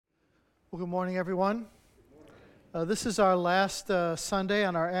Well, good morning, everyone. This is our last Sunday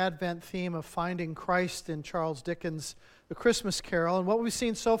on our Advent theme of finding Christ in Charles Dickens' The Christmas Carol. And what we've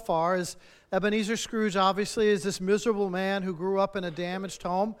seen so far is Ebenezer Scrooge, obviously, is this miserable man who grew up in a damaged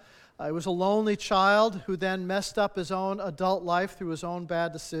home. He was a lonely child who then messed up his own adult life through his own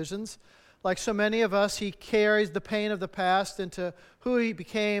bad decisions. Like so many of us, he carries the pain of the past into who he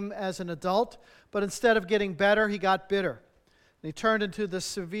became as an adult. But instead of getting better, he got bitter. And he turned into the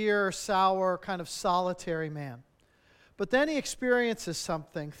severe, sour, kind of solitary man. But then he experiences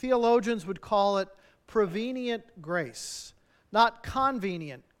something. Theologians would call it prevenient grace. Not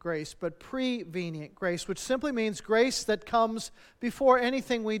convenient grace, but prevenient grace, which simply means grace that comes before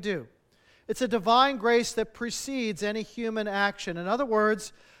anything we do. It's a divine grace that precedes any human action. In other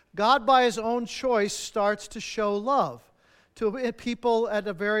words, God by His own choice starts to show love to people at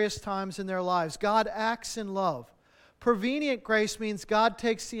various times in their lives. God acts in love. Prevenient grace means God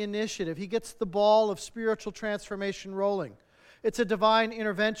takes the initiative. He gets the ball of spiritual transformation rolling. It's a divine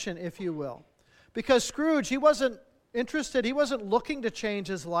intervention, if you will. Because Scrooge, he wasn't interested. He wasn't looking to change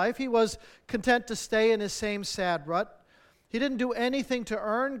his life. He was content to stay in his same sad rut. He didn't do anything to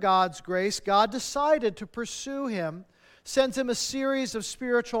earn God's grace. God decided to pursue him, sends him a series of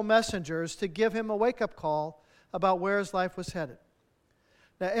spiritual messengers to give him a wake-up call about where his life was headed.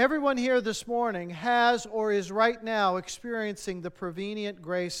 Now, everyone here this morning has or is right now experiencing the prevenient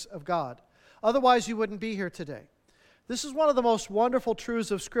grace of God. Otherwise, you wouldn't be here today. This is one of the most wonderful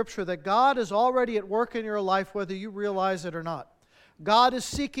truths of Scripture, that God is already at work in your life whether you realize it or not. God is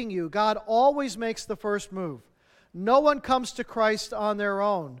seeking you. God always makes the first move. No one comes to Christ on their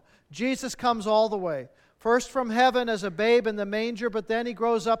own. Jesus comes all the way. First from heaven as a babe in the manger, but then He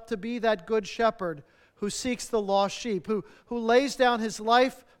grows up to be that good shepherd who seeks the lost sheep, who lays down His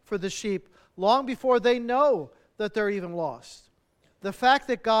life for the sheep long before they know that they're even lost. The fact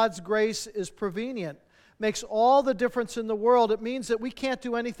that God's grace is prevenient makes all the difference in the world. It means that we can't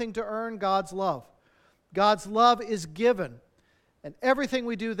do anything to earn God's love. God's love is given, and everything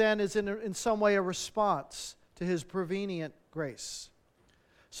we do then is in some way a response to His prevenient grace.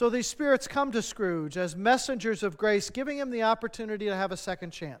 So these spirits come to Scrooge as messengers of grace, giving him the opportunity to have a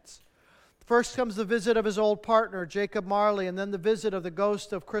second chance. First comes the visit of his old partner, Jacob Marley, and then the visit of the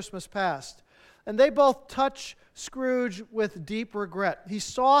ghost of Christmas past. And they both touch Scrooge with deep regret. He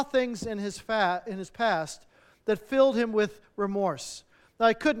saw things in his past that filled him with remorse. Now,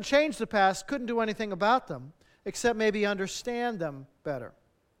 he couldn't change the past, couldn't do anything about them, except maybe understand them better.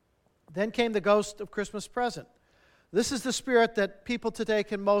 Then came the ghost of Christmas present. This is the spirit that people today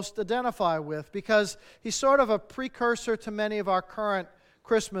can most identify with, because he's sort of a precursor to many of our current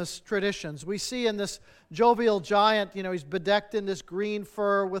Christmas traditions. We see in this jovial giant, he's bedecked in this green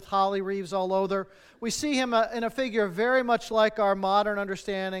fur with holly wreaths all over. We see him in a figure very much like our modern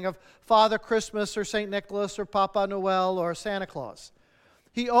understanding of Father Christmas or St. Nicholas or Papa Noel or Santa Claus.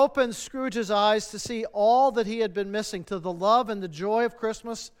 He opens Scrooge's eyes to see all that he had been missing, to the love and the joy of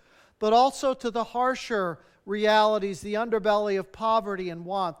Christmas, but also to the harsher realities, the underbelly of poverty and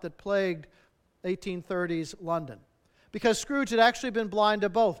want that plagued 1830s London. Because Scrooge had actually been blind to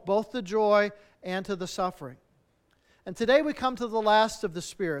both the joy and to the suffering. And today we come to the last of the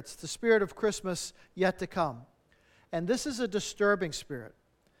spirits, the spirit of Christmas yet to come. And this is a disturbing spirit.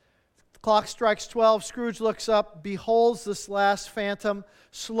 The clock strikes 12, Scrooge looks up, beholds this last phantom,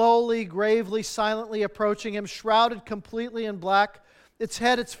 slowly, gravely, silently approaching him, shrouded completely in black, its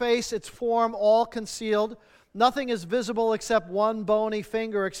head, its face, its form, all concealed. Nothing is visible except one bony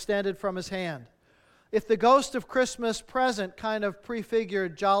finger extended from his hand. If the ghost of Christmas present kind of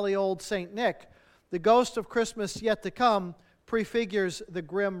prefigured jolly old St. Nick, the ghost of Christmas yet to come prefigures the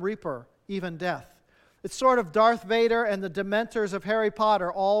grim reaper, even death. It's sort of Darth Vader and the Dementors of Harry Potter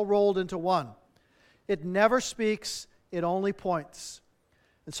all rolled into one. It never speaks, it only points.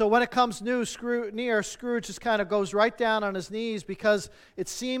 And so when it comes near, Scrooge just kind of goes right down on his knees, because it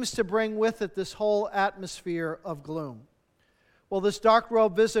seems to bring with it this whole atmosphere of gloom. Well, this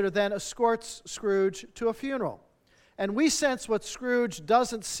dark-robed visitor then escorts Scrooge to a funeral. And we sense what Scrooge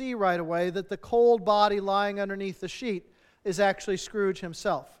doesn't see right away, that the cold body lying underneath the sheet is actually Scrooge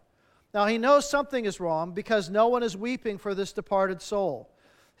himself. Now, he knows something is wrong, because no one is weeping for this departed soul.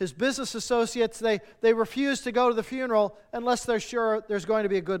 His business associates, they refuse to go to the funeral unless they're sure there's going to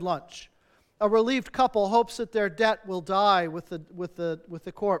be a good lunch. A relieved couple hopes that their debt will die with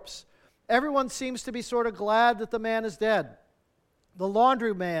the corpse. Everyone seems to be sort of glad that the man is dead. The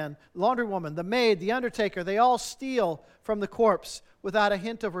laundrywoman, the maid, the undertaker, they all steal from the corpse without a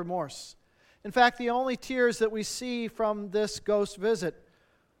hint of remorse. In fact, the only tears that we see from this ghost visit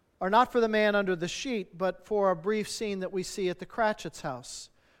are not for the man under the sheet, but for a brief scene that we see at the Cratchit's house,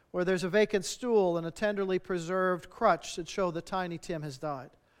 where there's a vacant stool and a tenderly preserved crutch that show that Tiny Tim has died.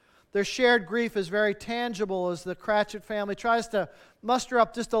 Their shared grief is very tangible as the Cratchit family tries to muster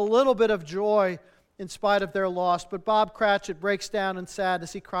up just a little bit of joy in spite of their loss. But Bob Cratchit breaks down in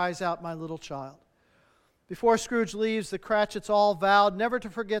sadness. He cries out, "My little child." Before Scrooge leaves, the Cratchits all vowed never to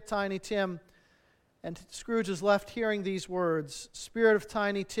forget Tiny Tim. And Scrooge is left hearing these words, "Spirit of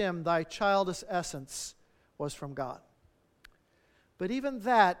Tiny Tim, thy childish essence was from God." But even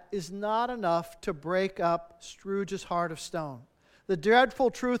that is not enough to break up Scrooge's heart of stone. The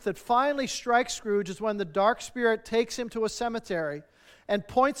dreadful truth that finally strikes Scrooge is when the dark spirit takes him to a cemetery and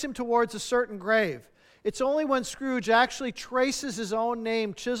points him towards a certain grave. It's only when Scrooge actually traces his own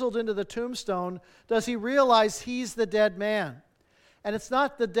name chiseled into the tombstone does he realize he's the dead man. And it's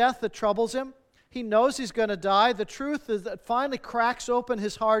not the death that troubles him. He knows he's going to die. The truth is that finally cracks open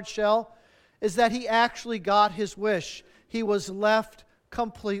his hard shell is that he actually got his wish. He was left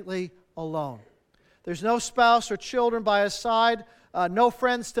completely alone. There's no spouse or children by his side, no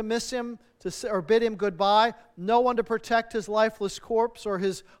friends to miss him or bid him goodbye, no one to protect his lifeless corpse or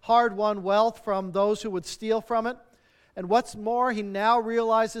his hard-won wealth from those who would steal from it. And what's more, he now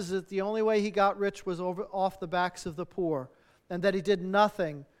realizes that the only way he got rich was off the backs of the poor, and that he did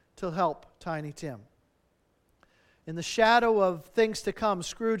nothing to help Tiny Tim. In the shadow of things to come,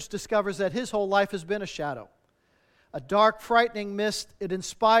 Scrooge discovers that his whole life has been a shadow. A dark, frightening mist. It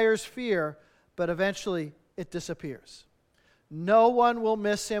inspires fear, but eventually it disappears. No one will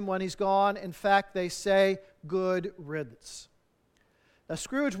miss him when he's gone. In fact, they say, good riddance. Now,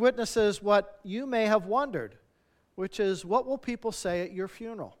 Scrooge witnesses what you may have wondered, which is, what will people say at your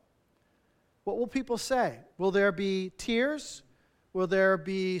funeral? What will people say? Will there be tears? Will there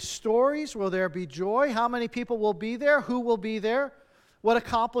be stories? Will there be joy? How many people will be there? Who will be there? What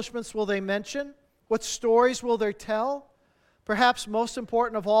accomplishments will they mention? What stories will they tell? Perhaps most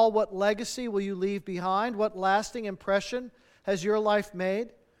important of all, what legacy will you leave behind? What lasting impression has your life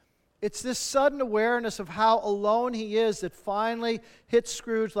made? It's this sudden awareness of how alone he is that finally hits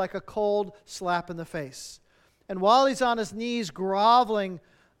Scrooge like a cold slap in the face. And while he's on his knees groveling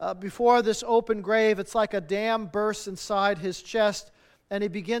before this open grave, it's like a dam bursts inside his chest, and he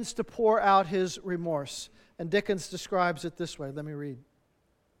begins to pour out his remorse. And Dickens describes it this way. Let me read.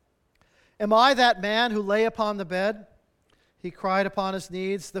 "Am I that man who lay upon the bed?" He cried upon his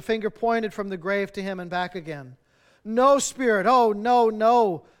knees. The finger pointed from the grave to him and back again. "No, Spirit, oh, no,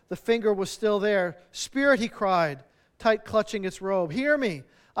 no." The finger was still there. "Spirit," he cried, tight clutching its robe, "hear me.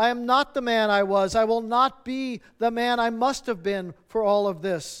 I am not the man I was. I will not be the man I must have been for all of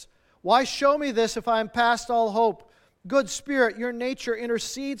this. Why show me this if I am past all hope? Good Spirit, your nature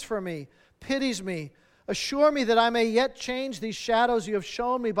intercedes for me, pities me. Assure me that I may yet change these shadows you have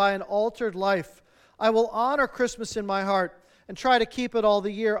shown me by an altered life. I will honor Christmas in my heart and try to keep it all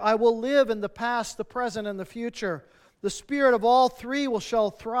the year. I will live in the past, the present, and the future. The spirit of all three shall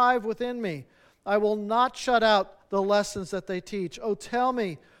thrive within me. I will not shut out the lessons that they teach. Oh, tell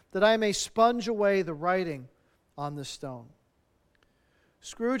me that I may sponge away the writing on this stone."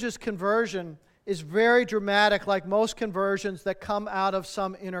 Scrooge's conversion is very dramatic, like most conversions that come out of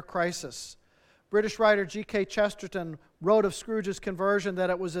some inner crisis. British writer G.K. Chesterton wrote of Scrooge's conversion that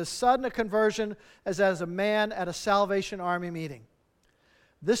it was as sudden a conversion as a man at a Salvation Army meeting.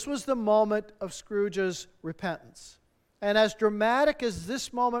 This was the moment of Scrooge's repentance. And as dramatic as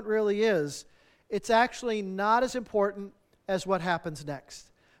this moment really is, it's actually not as important as what happens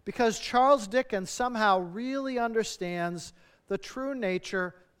next. Because Charles Dickens somehow really understands the true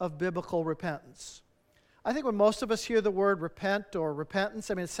nature of biblical repentance. I think when most of us hear the word repent or repentance,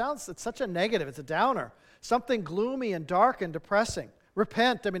 it's such a negative, it's a downer, something gloomy and dark and depressing.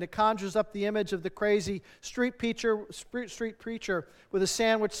 Repent, it conjures up the image of the crazy street preacher with a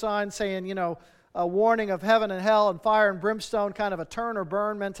sandwich sign saying, a warning of heaven and hell and fire and brimstone, kind of a turn or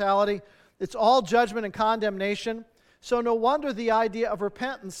burn mentality. It's all judgment and condemnation. So no wonder the idea of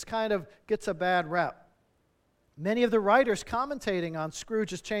repentance kind of gets a bad rep. Many of the writers commentating on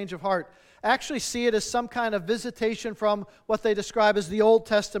Scrooge's change of heart actually see it as some kind of visitation from what they describe as the Old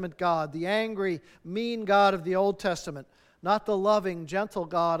Testament God, the angry, mean God of the Old Testament, not the loving, gentle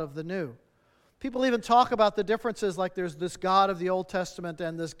God of the New. People even talk about the differences, like there's this God of the Old Testament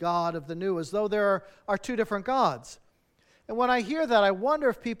and this God of the New, as though there are two different gods. And when I hear that, I wonder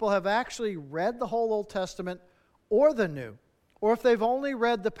if people have actually read the whole Old Testament or the New, or if they've only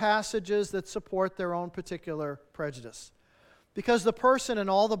read the passages that support their own particular prejudice. Because the person in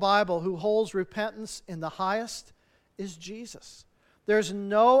all the Bible who holds repentance in the highest is Jesus. There's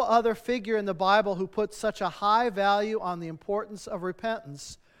no other figure in the Bible who puts such a high value on the importance of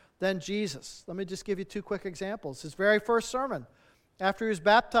repentance than Jesus. Let me just give you two quick examples. His very first sermon after he was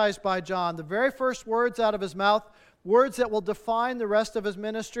baptized by John, the very first words out of his mouth, words that will define the rest of his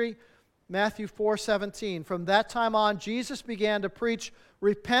ministry, Matthew 4:17. From that time on, Jesus began to preach,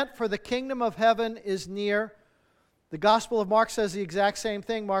 "Repent, for the kingdom of heaven is near." The Gospel of Mark says the exact same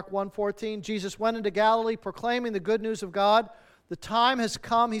thing, Mark 1:14. Jesus went into Galilee proclaiming the good news of God. The time has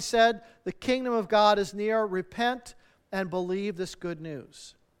come, he said, the kingdom of God is near. Repent and believe this good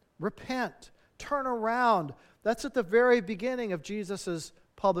news. Repent. Turn around. That's at the very beginning of Jesus'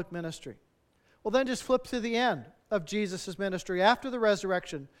 public ministry. Well, then just flip to the end of Jesus' ministry. After the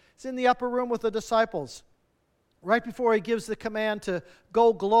resurrection, he's in the upper room with the disciples. Right before he gives the command to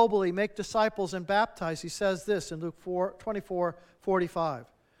go globally, make disciples, and baptize, he says this in Luke 24:45.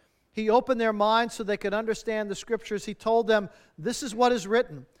 He opened their minds so they could understand the Scriptures. He told them, "This is what is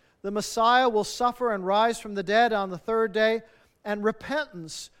written. The Messiah will suffer and rise from the dead on the third day, and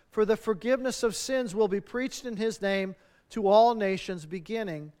repentance for the forgiveness of sins will be preached in his name to all nations,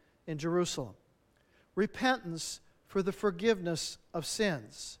 beginning in Jerusalem." Repentance for the forgiveness of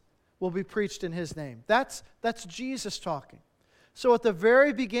sins will be preached in his name. That's Jesus talking. So at the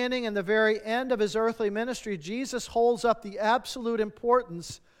very beginning and the very end of his earthly ministry, Jesus holds up the absolute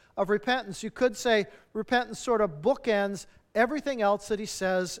importance of repentance. You could say repentance sort of bookends everything else that he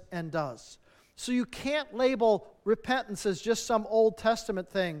says and does. So you can't label repentance as just some Old Testament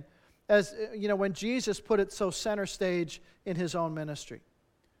thing, as when Jesus put it so center stage in his own ministry.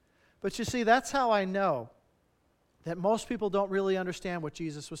 But you see, that's how I know that most people don't really understand what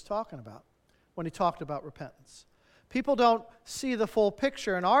Jesus was talking about when he talked about repentance. People don't see the full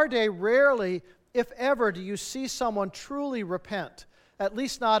picture. In our day, rarely, if ever, do you see someone truly repent, at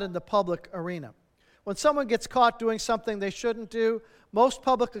least not in the public arena. When someone gets caught doing something they shouldn't do, most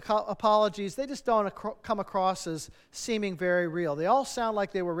public apologies, they just don't come across as seeming very real. They all sound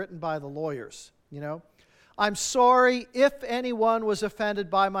like they were written by the lawyers, I'm sorry if anyone was offended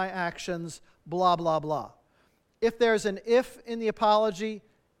by my actions, blah, blah, blah. If there's an if in the apology,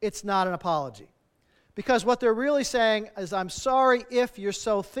 it's not an apology. Because what they're really saying is, I'm sorry if you're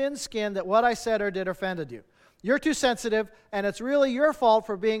so thin-skinned that what I said or did offended you. You're too sensitive, and it's really your fault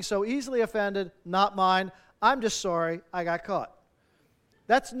for being so easily offended, not mine. I'm just sorry I got caught.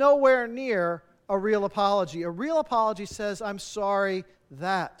 That's nowhere near a real apology. A real apology says, I'm sorry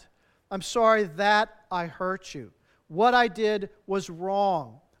that. I'm sorry that I hurt you. What I did was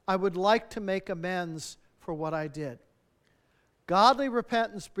wrong. I would like to make amends for what I did. Godly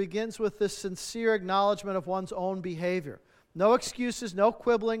repentance begins with this sincere acknowledgement of one's own behavior. No excuses, no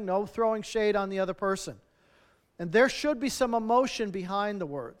quibbling, no throwing shade on the other person. And there should be some emotion behind the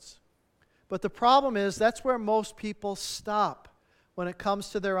words. But the problem is, that's where most people stop when it comes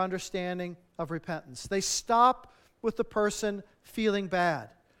to their understanding of repentance. They stop with the person feeling bad.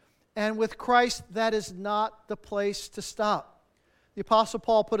 And with Christ, that is not the place to stop. The Apostle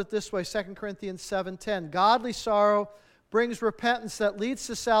Paul put it this way, 2 Corinthians 7:10. Godly sorrow brings repentance that leads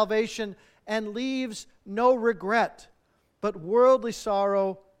to salvation and leaves no regret, but worldly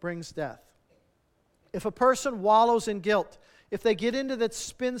sorrow brings death. If a person wallows in guilt, if they get into that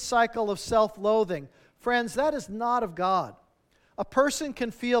spin cycle of self-loathing, friends, that is not of God. A person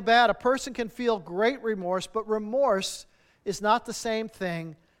can feel bad, a person can feel great remorse, but remorse is not the same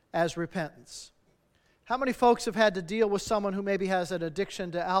thing as repentance. How many folks have had to deal with someone who maybe has an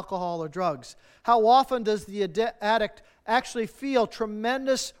addiction to alcohol or drugs? How often does the addict actually feel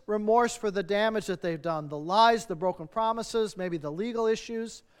tremendous remorse for the damage that they've done? The lies, the broken promises, maybe the legal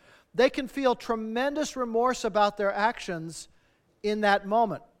issues. They can feel tremendous remorse about their actions in that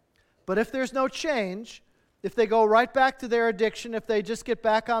moment. But if there's no change, if they go right back to their addiction, if they just get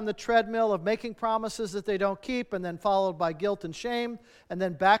back on the treadmill of making promises that they don't keep and then followed by guilt and shame and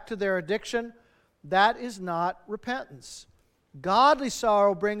then back to their addiction, that is not repentance. Godly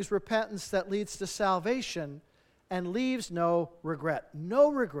sorrow brings repentance that leads to salvation and leaves no regret.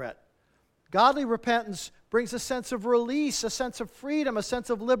 No regret. Godly repentance brings a sense of release, a sense of freedom, a sense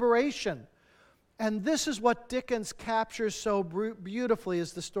of liberation. And this is what Dickens captures so beautifully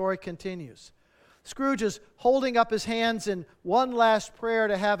as the story continues. Scrooge is holding up his hands in one last prayer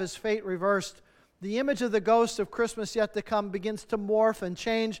to have his fate reversed. The image of the ghost of Christmas yet to come begins to morph and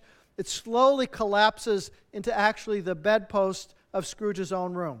change. It slowly collapses into actually the bedpost of Scrooge's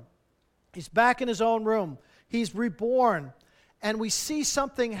own room. He's back in his own room. He's reborn. And we see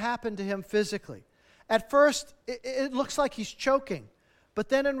something happen to him physically. At first, it looks like he's choking. But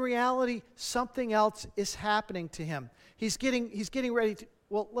then in reality, something else is happening to him. He's getting ready to...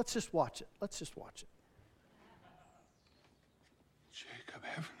 Well, let's just watch it. Let's just watch it. Jacob,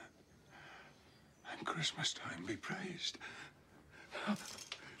 heaven and Christmas time be praised.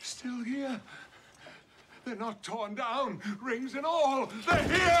 Still here. They're not torn down, rings and all. They're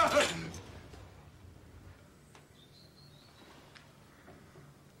here!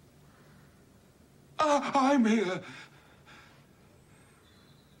 I'm here.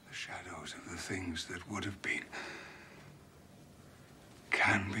 The shadows of the things that would have been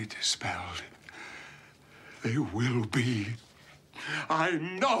can be dispelled. They will be. I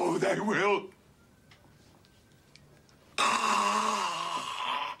know they will.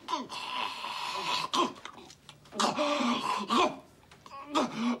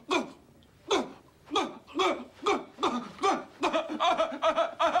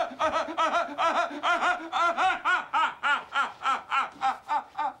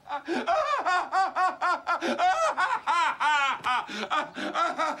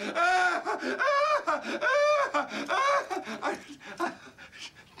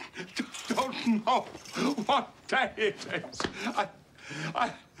 I don't know what day it is. I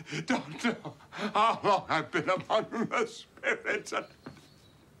don't know how long I've been among the spirits.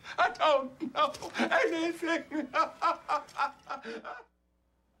 I don't know anything.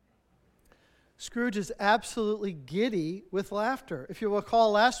 Scrooge is absolutely giddy with laughter. If you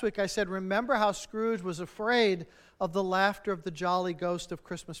recall last week, I said, remember how Scrooge was afraid of the laughter of the jolly ghost of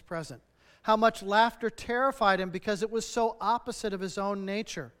Christmas Present. How much laughter terrified him because it was so opposite of his own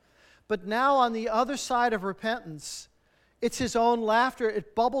nature. But now on the other side of repentance, it's his own laughter.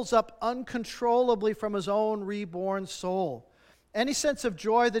 It bubbles up uncontrollably from his own reborn soul. Any sense of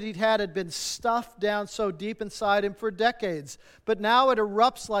joy that he'd had been stuffed down so deep inside him for decades, but now it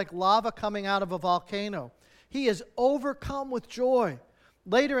erupts like lava coming out of a volcano. He is overcome with joy.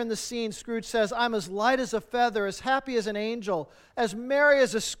 Later in the scene, Scrooge says, I'm as light as a feather, as happy as an angel, as merry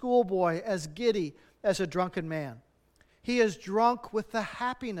as a schoolboy, as giddy as a drunken man. He is drunk with the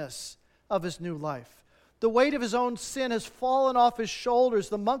happiness of his new life. The weight of his own sin has fallen off his shoulders,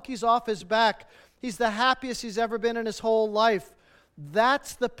 the monkey's off his back. He's the happiest he's ever been in his whole life.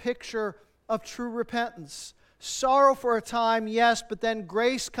 That's the picture of true repentance. Sorrow for a time, yes, but then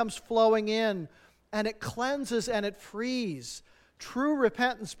grace comes flowing in, and it cleanses and it frees. True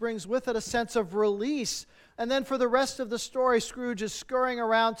repentance brings with it a sense of release. And then for the rest of the story, Scrooge is scurrying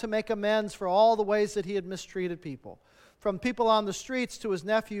around to make amends for all the ways that he had mistreated people. From people on the streets to his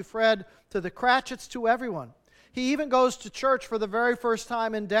nephew Fred, to the Cratchits, to everyone. He even goes to church for the very first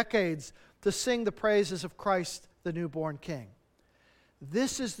time in decades to sing the praises of Christ, the newborn King.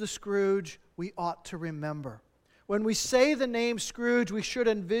 This is the Scrooge we ought to remember. When we say the name Scrooge, we should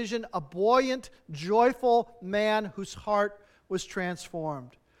envision a buoyant, joyful man whose heart was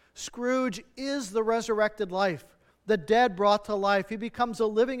transformed. Scrooge is the resurrected life, the dead brought to life. He becomes a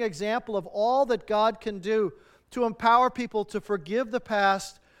living example of all that God can do to empower people to forgive the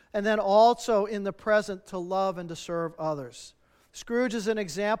past and then also in the present to love and to serve others. Scrooge is an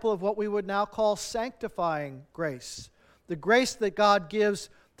example of what we would now call sanctifying grace. The grace that God gives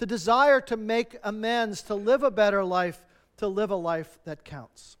to desire to make amends, to live a better life, to live a life that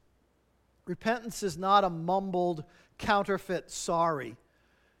counts. Repentance is not a mumbled, counterfeit sorry.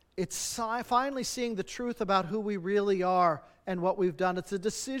 It's finally seeing the truth about who we really are and what we've done. It's a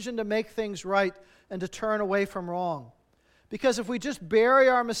decision to make things right and to turn away from wrong. Because if we just bury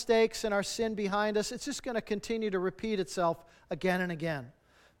our mistakes and our sin behind us, it's just going to continue to repeat itself again and again.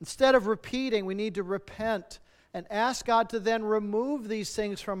 Instead of repeating, we need to repent and ask God to then remove these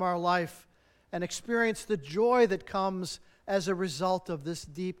things from our life and experience the joy that comes as a result of this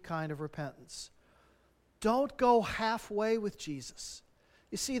deep kind of repentance. Don't go halfway with Jesus.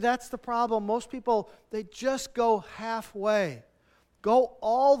 You see, that's the problem. Most people, they just go halfway. Go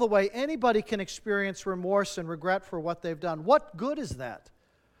all the way. Anybody can experience remorse and regret for what they've done. What good is that?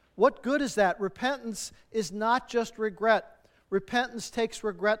 What good is that? Repentance is not just regret. Repentance takes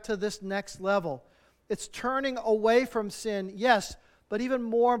regret to this next level. It's turning away from sin, yes, but even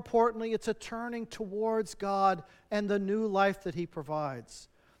more importantly, it's a turning towards God and the new life that He provides.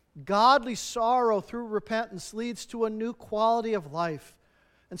 Godly sorrow through repentance leads to a new quality of life.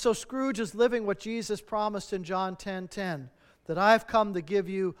 And so Scrooge is living what Jesus promised in John 10:10, that I've come to give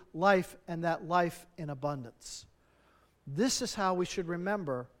you life and that life in abundance. This is how we should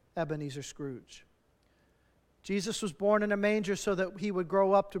remember Ebenezer Scrooge. Jesus was born in a manger so that He would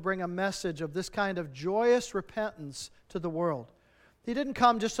grow up to bring a message of this kind of joyous repentance to the world. He didn't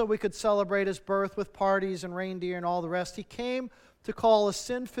come just so we could celebrate His birth with parties and reindeer and all the rest. He came to call a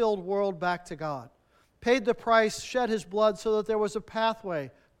sin-filled world back to God, paid the price, shed His blood so that there was a pathway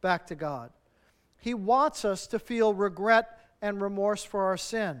back to God. He wants us to feel regret and remorse for our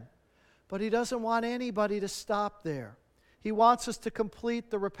sin, but He doesn't want anybody to stop there. He wants us to complete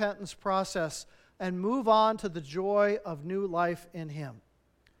the repentance process and move on to the joy of new life in Him.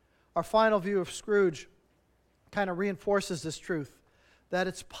 Our final view of Scrooge kind of reinforces this truth, that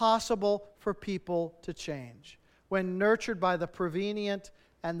it's possible for people to change when nurtured by the prevenient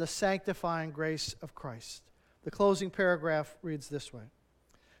and the sanctifying grace of Christ. The closing paragraph reads this way.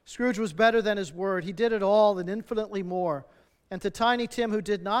 Scrooge was better than his word. He did it all and infinitely more. And to Tiny Tim, who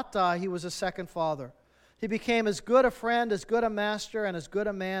did not die, he was a second father. He became as good a friend, as good a master, and as good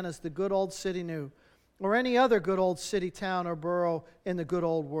a man as the good old city knew, or any other good old city, town, or borough in the good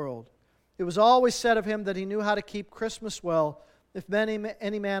old world. It was always said of him that he knew how to keep Christmas well, if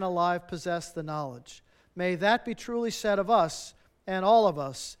any man alive possessed the knowledge. May that be truly said of us and all of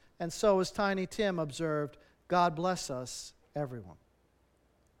us. And so, as Tiny Tim observed, God bless us, everyone.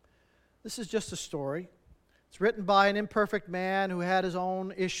 This is just a story. It's written by an imperfect man who had his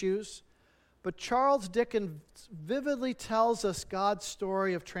own issues. But Charles Dickens vividly tells us God's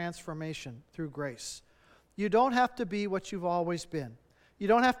story of transformation through grace. You don't have to be what you've always been. You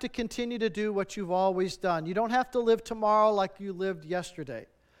don't have to continue to do what you've always done. You don't have to live tomorrow like you lived yesterday.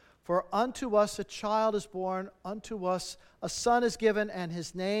 For unto us a child is born, unto us a son is given, and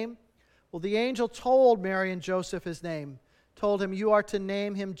his name, well, the angel told Mary and Joseph his name, told him, you are to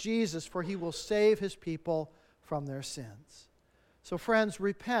name him Jesus, for he will save his people from their sins. So friends,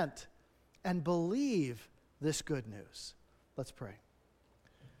 repent and believe this good news. Let's pray.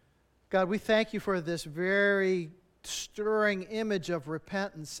 God, we thank you for this very stirring image of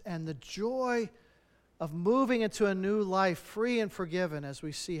repentance and the joy of moving into a new life, free and forgiven, as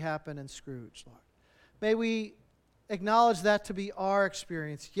we see happen in Scrooge, Lord. May we acknowledge that to be our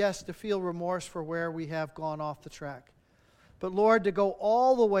experience. Yes, to feel remorse for where we have gone off the track. But Lord, to go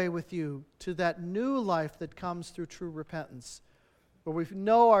all the way with you to that new life that comes through true repentance, where we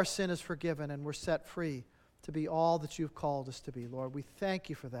know our sin is forgiven and we're set free to be all that you've called us to be. Lord, we thank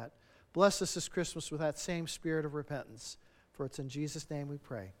you for that. Bless us this Christmas with that same spirit of repentance. For it's in Jesus' name we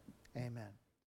pray. Amen.